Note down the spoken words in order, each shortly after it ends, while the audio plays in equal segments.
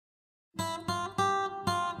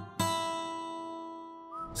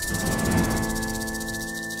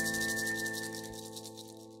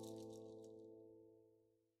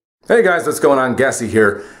Hey guys, what's going on? Gassy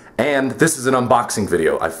here, and this is an unboxing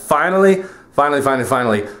video. I finally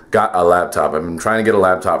got a laptop. I've been trying to get a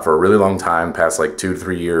laptop for a really long time, past like 2 to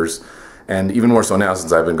 3 years, and even more so now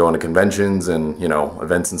since I've been going to conventions and, you know,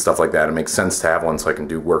 events and stuff like that. It makes sense to have one so I can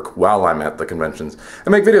do work while I'm at the conventions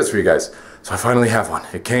and make videos for you guys. So I finally have one.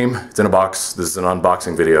 It came, it's in a box. This is an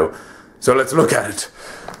unboxing video. So let's look at it.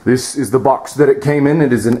 This is the box that it came in.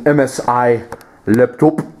 It is an MSI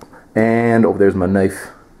laptop, and oh, there's my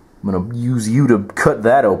knife. I'm gonna use you to cut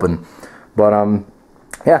that open. But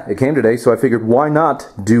yeah, it came today, so I figured why not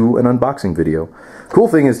do an unboxing video. Cool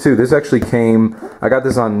thing is too, this actually came, I got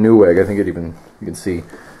this on Newegg. I think it even, you can see,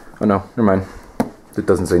 oh no, never mind. It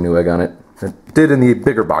doesn't say Newegg on it. It did in the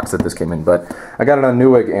bigger box that this came in, but I got it on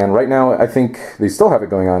Newegg, and right now I think they still have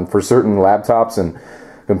it going on for certain laptops and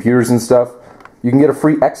computers and stuff. You can get a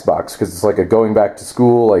free Xbox, because it's like a going back to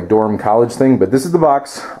school, like dorm college thing, but this is the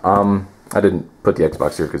box. I didn't put the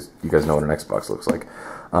Xbox here because you guys know what an Xbox looks like.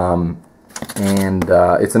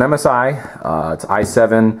 It's an MSI, it's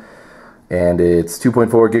i7, and it's 2.4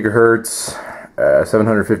 gigahertz,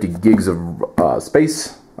 750 gigs of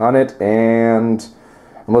space on it, and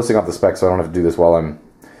I'm listing off the specs so I don't have to do this while I'm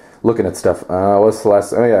looking at stuff. What's the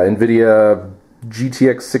last, oh yeah, NVIDIA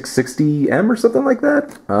GTX 660M or something like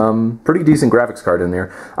that. Pretty decent graphics card in there.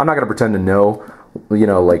 I'm not going to pretend to know, you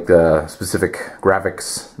know, like the specific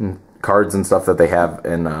graphics and cards and stuff that they have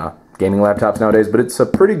in gaming laptops nowadays, but it's a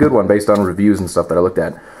pretty good one based on reviews and stuff that I looked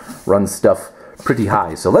at. Runs stuff pretty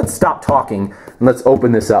high. So let's stop talking and let's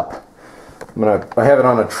open this up. I have it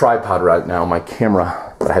on a tripod right now, my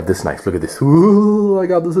camera, but I have this knife. Look at this. Ooh, I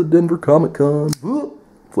got this at Denver Comic Con. Ooh,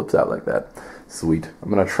 flips out like that. Sweet. I'm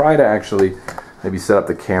gonna try to actually maybe set up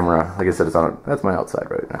the camera. Like I said, it's on. That's my outside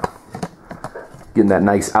right now. Getting that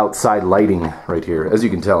nice outside lighting right here. As you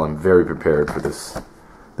can tell, I'm very prepared for this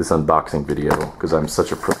unboxing video because I'm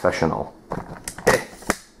such a professional.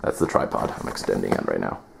 That's the tripod I'm extending on right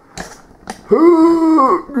now.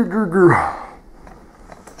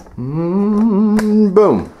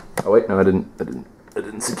 Boom. Oh wait, no, I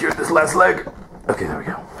didn't secure this last leg. Okay, there we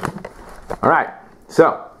go. All right,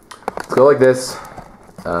 so let's go like this.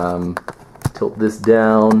 Tilt this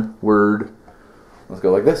downward. Let's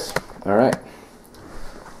go like this. All right.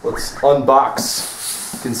 Let's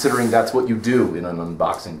unbox, considering that's what you do in an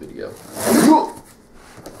unboxing video.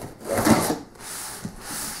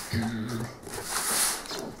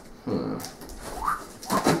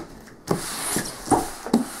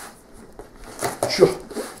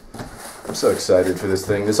 I'm so excited for this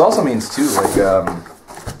thing. This also means too, like,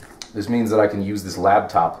 this means that I can use this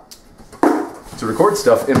laptop to record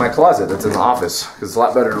stuff in my closet that's in the office, because it's a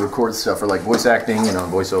lot better to record stuff for like voice acting, you know,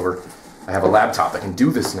 voiceover. I have a laptop that can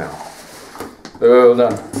do this now. Oh, hold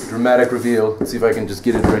on. Dramatic reveal. Let's see if I can just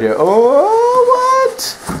get it right here. Oh, what?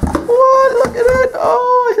 What? Look at it.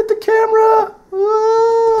 Oh, I hit the camera.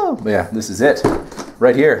 Oh. But yeah, this is it.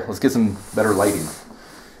 Right here. Let's get some better lighting.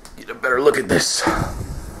 Get a better look at this.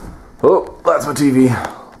 Oh, that's my TV.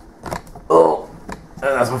 Oh, and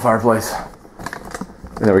that's my fireplace.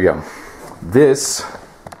 And there we go. This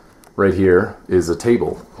right here is a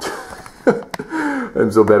table. I'm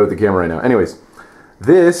so bad with the camera right now. Anyways,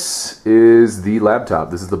 this is the laptop.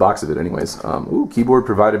 This is the box of it anyways. Ooh, keyboard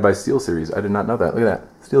provided by SteelSeries. I did not know that. Look at that.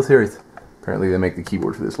 SteelSeries. Apparently they make the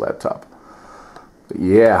keyboard for this laptop. But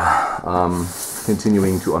yeah,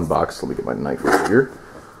 continuing to unbox. Let me get my knife over here.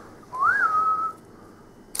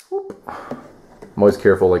 I'm always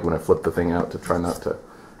careful, like when I flip the thing out, to try not to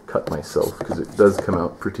cut myself, because it does come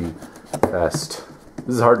out pretty fast.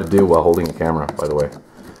 This is hard to do while holding a camera, by the way.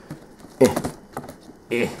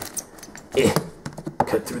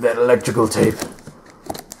 Cut through that electrical tape.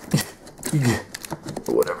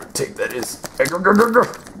 Whatever tape that is. There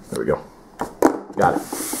we go. Got it.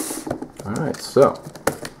 Alright, so.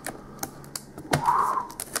 Oh,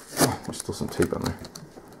 there's still some tape on there.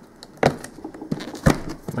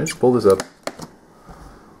 I just pull this up.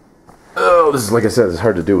 Oh, this is, like I said, it's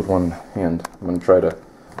hard to do with one hand. I'm going to try to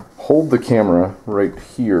hold the camera right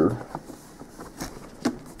here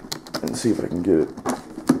and see if I can get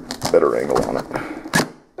a better angle on it.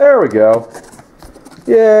 There we go.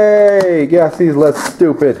 Yay! Gassy's less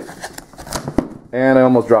stupid. And I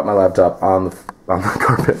almost dropped my laptop on the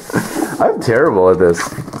carpet. I'm terrible at this.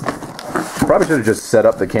 Probably should have just set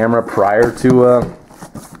up the camera prior to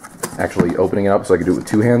actually opening it up so I could do it with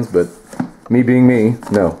two hands, but me being me,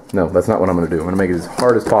 no, that's not what I'm going to do. I'm going to make it as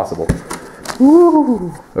hard as possible.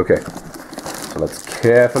 Woo! Okay, so let's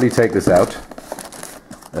carefully take this out.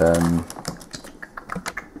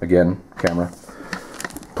 Again, camera.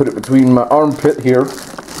 Put it between my armpit here.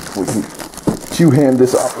 We can two-hand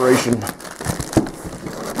this operation.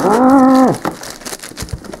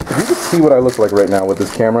 see what I look like right now with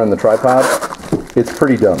this camera and the tripod, it's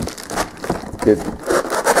pretty dumb. It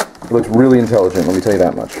looks really intelligent, let me tell you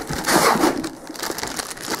that much.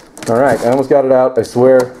 Alright, I almost got it out. I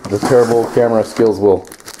swear the terrible camera skills will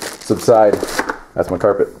subside. That's my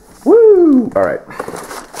carpet. Woo! Alright.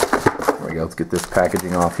 There we go. Let's get this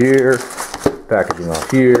packaging off here. Packaging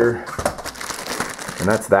off here. And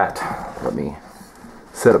that's that. Let me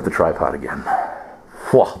set up the tripod again.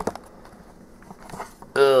 Whoa.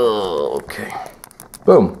 Okay.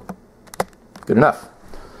 Boom. Good enough.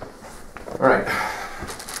 Alright.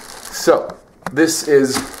 So, this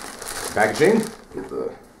is packaging. Get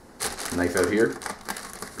the knife out here.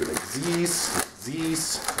 Go like these.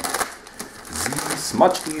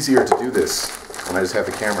 Much easier to do this when I just have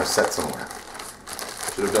the camera set somewhere.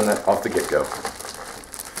 Should have done that off the get-go.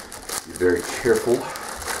 Be very careful.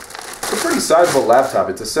 It's a pretty sizable laptop.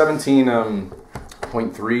 It's a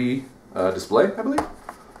 17.3 display, I believe,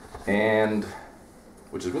 and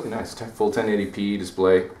which is really nice. Full 1080p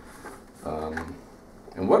display.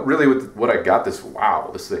 And what I got this,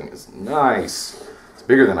 wow, this thing is nice. It's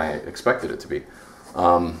bigger than I expected it to be.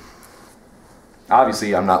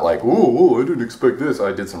 Obviously, I'm not like, ooh, I didn't expect this.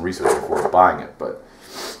 I did some research before buying it, but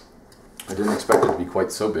I didn't expect it to be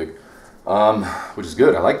quite so big, which is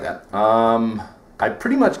good. I like that. I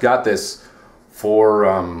pretty much got this for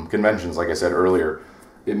conventions, like I said earlier.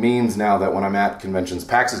 It means now that when I'm at conventions,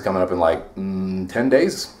 PAX is coming up in like 10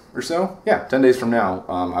 days or so. Yeah, 10 days from now,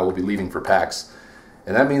 I will be leaving for PAX.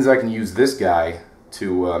 And that means I can use this guy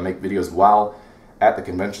to make videos while at the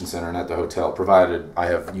convention center and at the hotel, provided I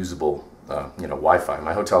have usable Wi-Fi.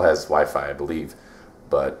 My hotel has Wi-Fi, I believe,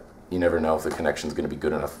 but you never know if the connection's going to be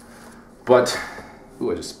good enough. But,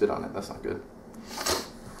 ooh, I just spit on it. That's not good.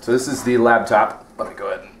 So this is the laptop. Let me go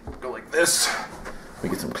ahead and go like this. Let me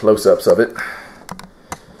get some close-ups of it.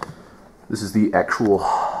 This is the actual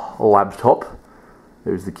laptop.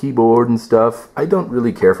 There's the keyboard and stuff. I don't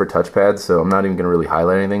really care for touchpads, so I'm not even going to really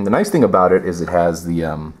highlight anything. The nice thing about it is it has the,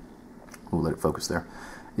 we'll let it focus there.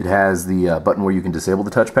 It has the button where you can disable the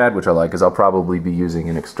touchpad, which I like, because I'll probably be using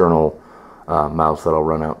an external mouse that I'll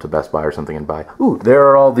run out to Best Buy or something and buy. Ooh, there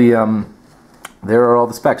are all the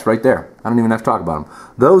specs right there. I don't even have to talk about them.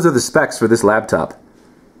 Those are the specs for this laptop.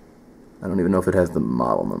 I don't even know if it has the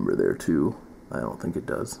model number there too. I don't think it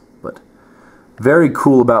does, but very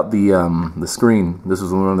cool about the screen. This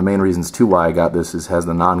was one of the main reasons too why I got this. Is has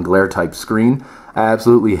the non-glare type screen. I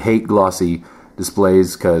absolutely hate glossy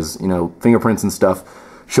displays because, you know, fingerprints and stuff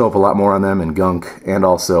show up a lot more on them and gunk, and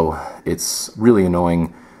also it's really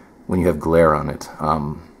annoying when you have glare on it.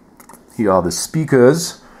 Here are the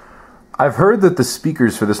speakers. I've heard that the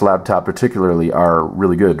speakers for this laptop particularly are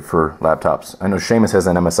really good for laptops. I know Seamus has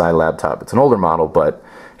an MSI laptop. It's an older model, but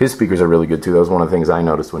his speakers are really good too. That was one of the things I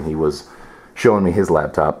noticed when he was showing me his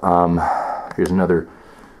laptop. Here's another,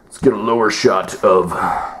 let's get a lower shot of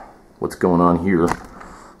what's going on here.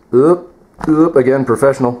 Again,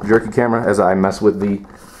 professional jerky camera as I mess with the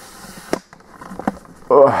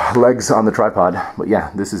legs on the tripod. But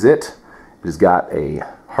yeah, this is it. It has got a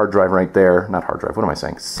hard drive right there. Not hard drive, what am I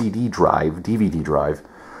saying? CD drive, DVD drive.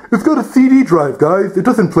 It's got a CD drive, guys. It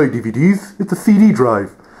doesn't play DVDs. It's a CD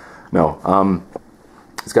drive. No,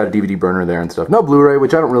 it's got a DVD burner there and stuff. No Blu-ray,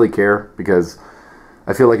 which I don't really care, because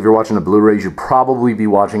I feel like if you're watching a Blu-ray, you should probably be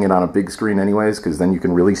watching it on a big screen anyways, because then you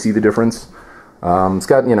can really see the difference. It's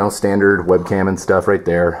got, you know, standard webcam and stuff right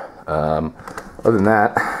there. Other than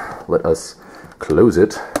that, let us close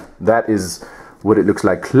it. That is what it looks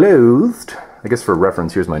like closed. I guess for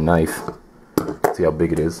reference, here's my knife. See how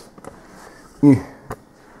big it is. You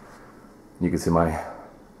can see my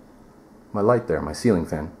light there, my ceiling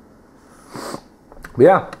fan. But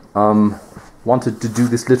yeah, wanted to do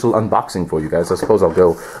this little unboxing for you guys. I suppose I'll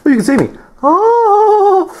go. Oh, you can see me.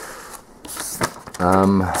 Oh! I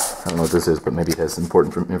don't know what this is, but maybe it has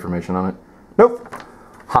important information on it. Nope.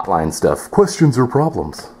 Hotline stuff. Questions or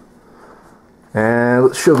problems. And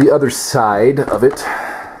let's show the other side of it.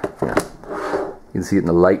 Yeah. You can see it in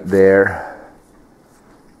the light there.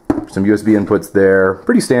 Some USB inputs there.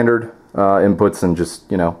 Pretty standard inputs and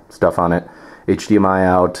just, you know, stuff on it. HDMI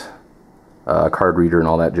out, card reader and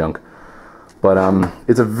all that junk. But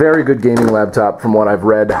it's a very good gaming laptop from what I've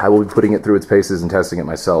read. I will be putting it through its paces and testing it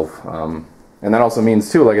myself. And that also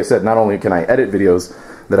means, too, like I said, not only can I edit videos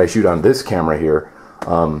that I shoot on this camera here,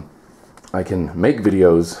 I can make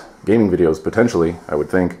videos, gaming videos, potentially, I would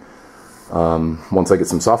think, once I get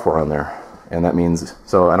some software on there. And that means,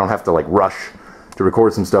 so I don't have to, like, rush to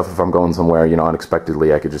record some stuff if I'm going somewhere, you know,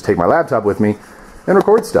 unexpectedly. I could just take my laptop with me and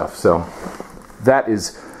record stuff. So that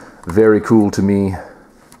is very cool to me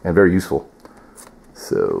and very useful.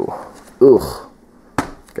 So,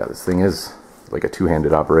 God, this thing is like a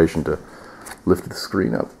two-handed operation to lift the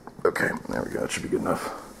screen up. Okay, there we go. That should be good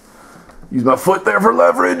enough. Use my foot there for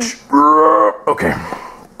leverage. Okay,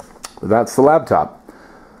 that's the laptop.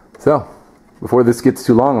 So, before this gets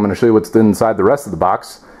too long, I'm going to show you what's inside the rest of the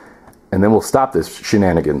box, and then we'll stop this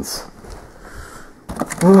shenanigans.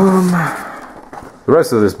 The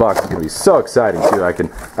rest of this box is going to be so exciting too. I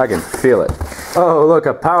can feel it. Oh, look,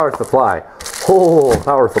 a power supply. Oh,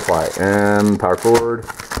 power supply and power cord.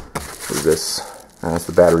 What is this? That's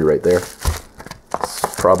the battery right there.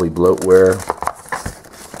 It's probably bloatware.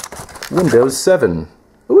 Windows 7.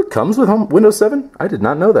 Oh, it comes with Windows 7? I did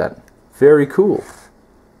not know that. Very cool.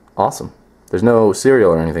 Awesome. There's no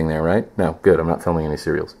cereal or anything there, right? No, good. I'm not filming any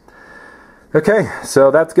cereals. Okay,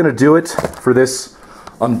 so that's going to do it for this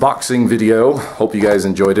unboxing video. Hope you guys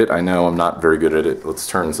enjoyed it. I know I'm not very good at it. Let's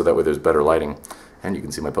turn so that way there's better lighting. And you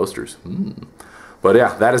can see my posters. But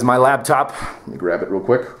yeah, that is my laptop. Let me grab it real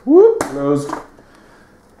quick. Whoop, close.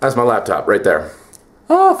 That's my laptop right there.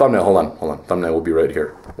 Oh, thumbnail, hold on. Thumbnail will be right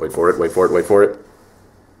here. Wait for it, wait for it, wait for it.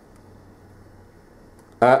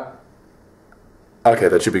 Okay,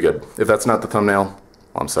 that should be good. If that's not the thumbnail, well,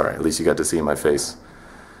 I'm sorry. At least you got to see my face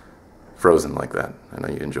frozen like that. I know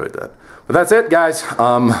you enjoyed that. But that's it, guys.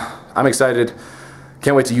 I'm excited.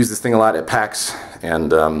 Can't wait to use this thing a lot at PAX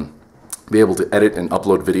and be able to edit and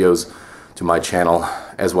upload videos to my channel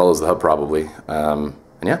as well as the hub probably. And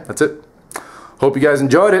yeah, that's it. Hope you guys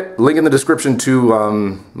enjoyed it. Link in the description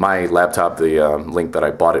to my laptop, the link that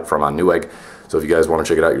I bought it from on Newegg. So if you guys want to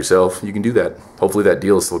check it out yourself, you can do that. Hopefully that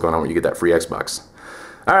deal is still going on where you get that free Xbox.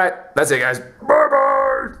 Alright, that's it guys. Bye bye!